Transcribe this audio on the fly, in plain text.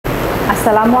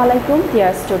Assalamu alaikum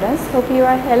dear students, hope you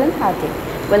are well and healthy.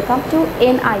 Welcome to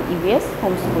NIEVS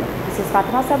Homeschool. This is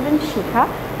Fatema Sabrin Shikha,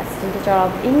 Assistant Teacher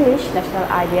of English, National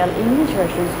Ideal English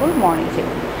Version School Morning Team.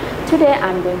 Today I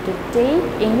am going to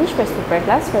take English first paper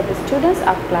class for the students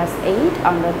of class 8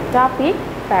 on the topic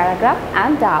Paragraph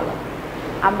and Dialogue.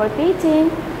 I am repeating,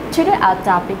 today our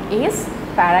topic is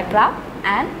Paragraph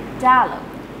and Dialogue.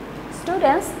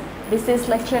 Students, this is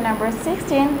lecture number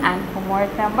 16 and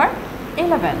homework number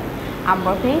 11. I'm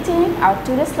repeating, our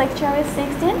today's lecture is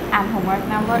 16 and homework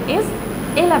number is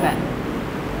 11.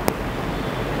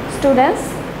 Students,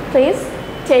 please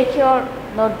take your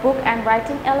notebook and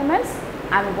writing elements.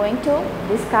 I'm going to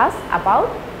discuss about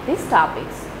these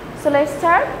topics. So let's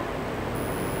start.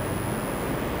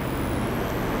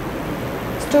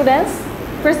 Students,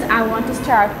 first I want to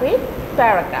start with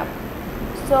paragraph.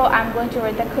 So I'm going to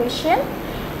read the question.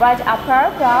 Write a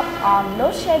paragraph on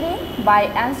load shedding by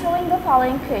answering the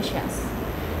following questions.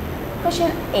 Question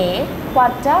A.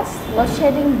 What does load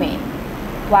shedding mean?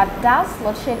 What does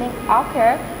load shedding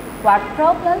occur? What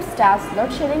problems does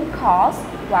load shedding cause?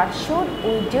 What should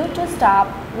we do to stop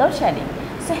load shedding?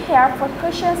 So here 4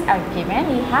 questions are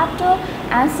given. You have to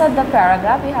answer the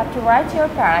paragraph. You have to write your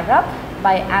paragraph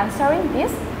by answering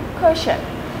this question.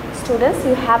 Students,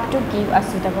 you have to give a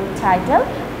suitable title.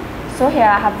 So here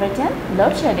I have written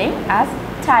load shedding as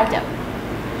title.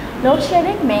 Load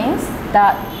shedding means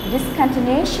the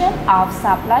discontinuation of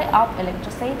supply of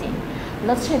electricity.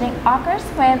 Load shedding occurs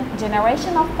when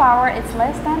generation of power is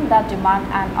less than the demand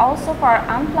and also for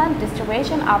unplanned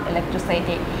distribution of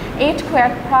electricity. It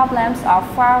creates problems of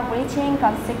far-reaching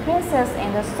consequences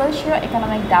in the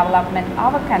socio-economic development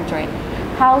of a country.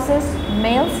 Houses,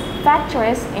 mills,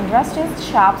 factories, industries,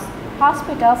 shops,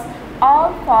 hospitals,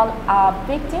 all fall a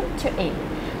victim to it.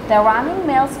 The running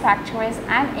mills, factories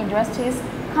and industries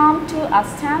come to a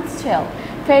standstill.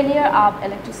 Failure of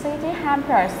electricity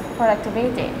hampers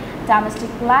productivity. Domestic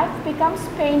life becomes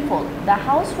painful. The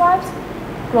housewives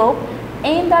grope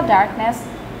in the darkness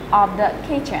of the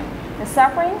kitchen. The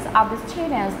sufferings of the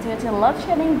students due to load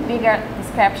shedding bigger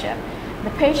description.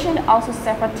 The patient also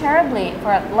suffer terribly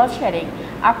for load shedding.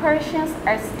 Operations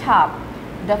are stopped.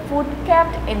 The food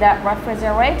kept in the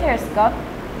refrigerators got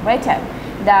wetted.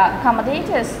 The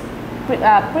commodities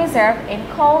preserved in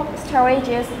cold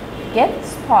storages get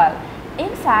spoiled.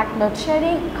 In fact, load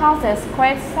shedding causes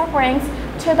great sufferings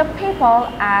to the people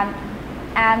and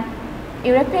an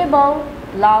irreparable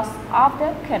loss of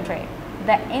the country.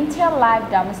 The entire life,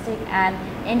 domestic and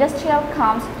industrial,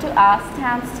 comes to a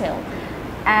standstill,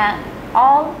 and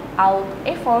all-out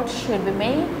efforts should be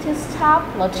made to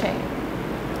stop load shedding.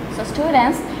 So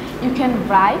students, you can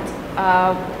write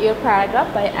your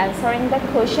paragraph by answering the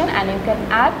question, and you can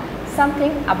add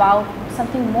something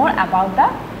more about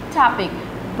the topic,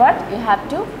 but you have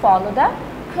to follow the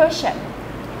question.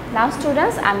 Now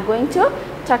students, I'm going to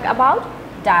talk about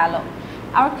dialogue.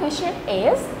 Our question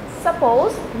is,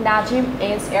 suppose Najim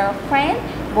is your friend,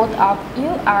 both of you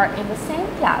are in the same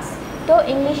class. Though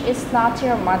English is not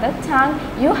your mother tongue,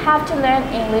 you have to learn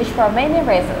English for many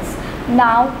reasons.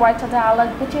 Now write a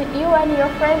dialogue between you and your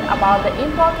friend about the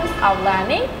importance of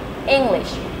learning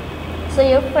English. So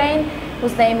your friend,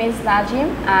 whose name is Najim,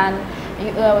 and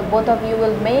both of you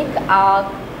will make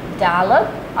a dialogue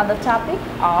on the topic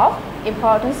of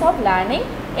importance of learning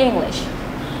English.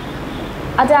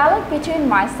 A dialogue between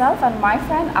myself and my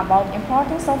friend about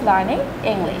importance of learning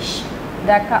English.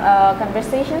 The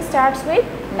conversation starts with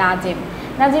Najim.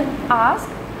 Najim asks,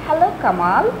 "Hello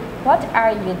Kamal, what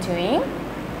are you doing?"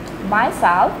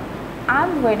 Myself,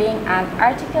 I'm reading an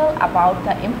article about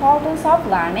the importance of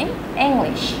learning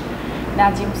English.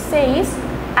 Najim says,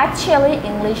 actually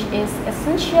English is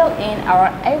essential in our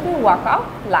every walk of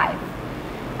life.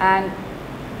 And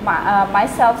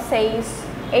myself says,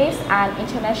 it's an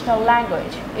international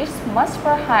language. It's must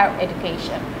for higher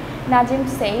education. Najim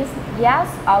says, yes,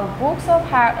 all books of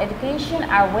higher education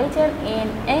are written in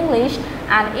English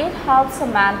and it helps a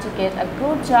man to get a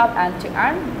good job and to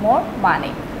earn more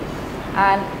money.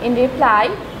 And in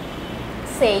reply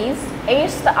says,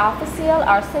 it's the official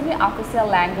or semi-official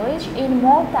language in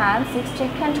more than 60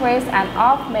 countries and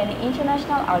of many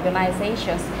international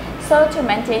organizations. So to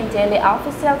maintain daily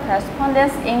official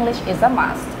correspondence, English is a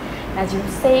must. Najim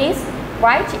says,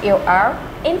 right you are.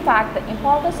 In fact, the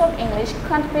importance of English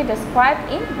can't be described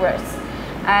in words.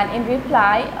 And in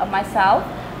reply, myself,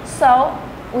 so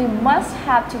we must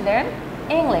have to learn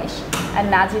English.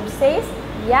 And Najim says,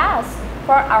 yes,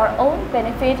 for our own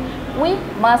benefit, we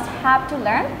must have to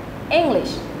learn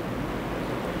English.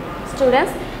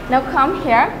 Students, now come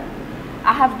here.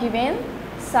 I have given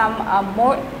some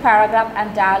more paragraph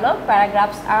and dialogue.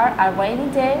 Paragraphs are a rainy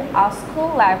day, a school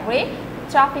library,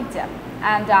 traffic jam,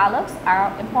 and dialogues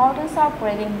are importance of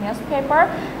reading newspaper,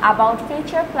 about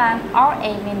future plan or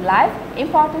aim in life,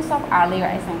 importance of early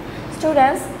rising.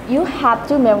 Students, you have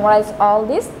to memorize all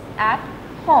this at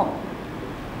home.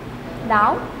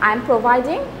 Now I am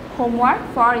providing homework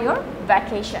for your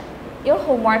vacation. Your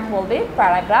homework will be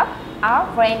paragraph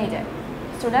or rainy day.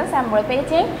 Students, I am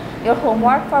repeating, your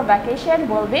homework for vacation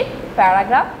will be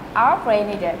paragraph or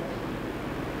rainy day.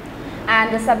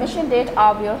 And the submission date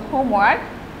of your homework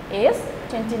is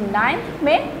 29th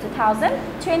May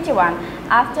 2021.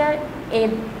 After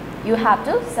it, you have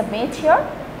to submit your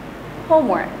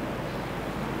homework.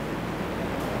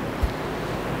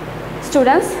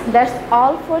 Students, that's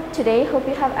all for today. Hope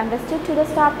you have understood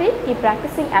today's topic. Keep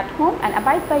practicing at home and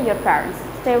abide by your parents.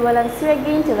 Stay well and see you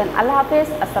again. Till then, Allah Hafiz.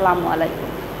 Assalamu alaikum.